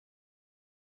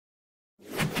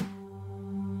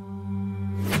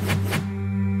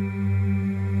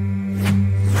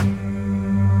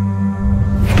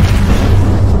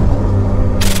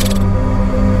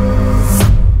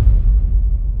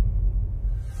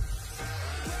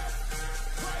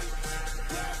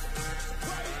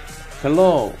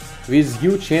Hello, with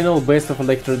you channel Best of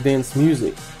Electro Dance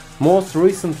Music. Most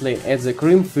recently at the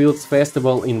Creamfields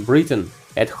Festival in Britain,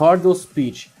 at Hardwell's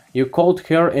speech, you called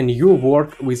her a new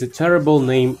work with a terrible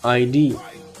name ID.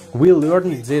 We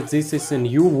learned that this is a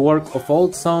new work of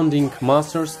old-sounding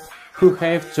masters who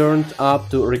have turned up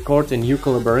to record a new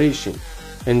collaboration.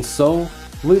 And so,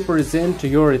 we present to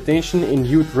your attention a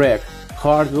new track,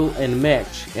 Hardwell and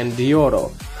MAKJ and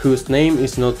Deorro, whose name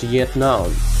is not yet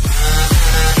known.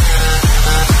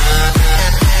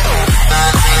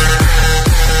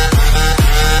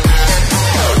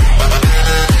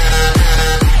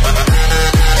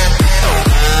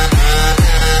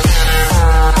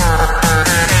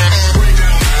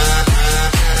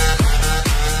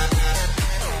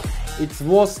 It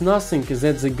was nothing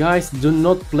that the guys do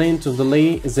not plan to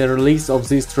delay the release of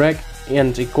this track,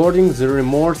 and according to the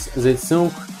rumors, the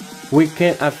song we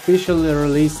can officially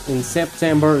release in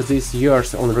September this year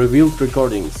on Revealed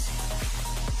Recordings.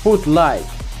 Put like,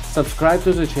 subscribe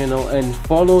to the channel and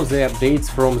follow the updates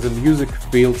from the music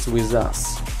fields with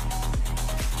us.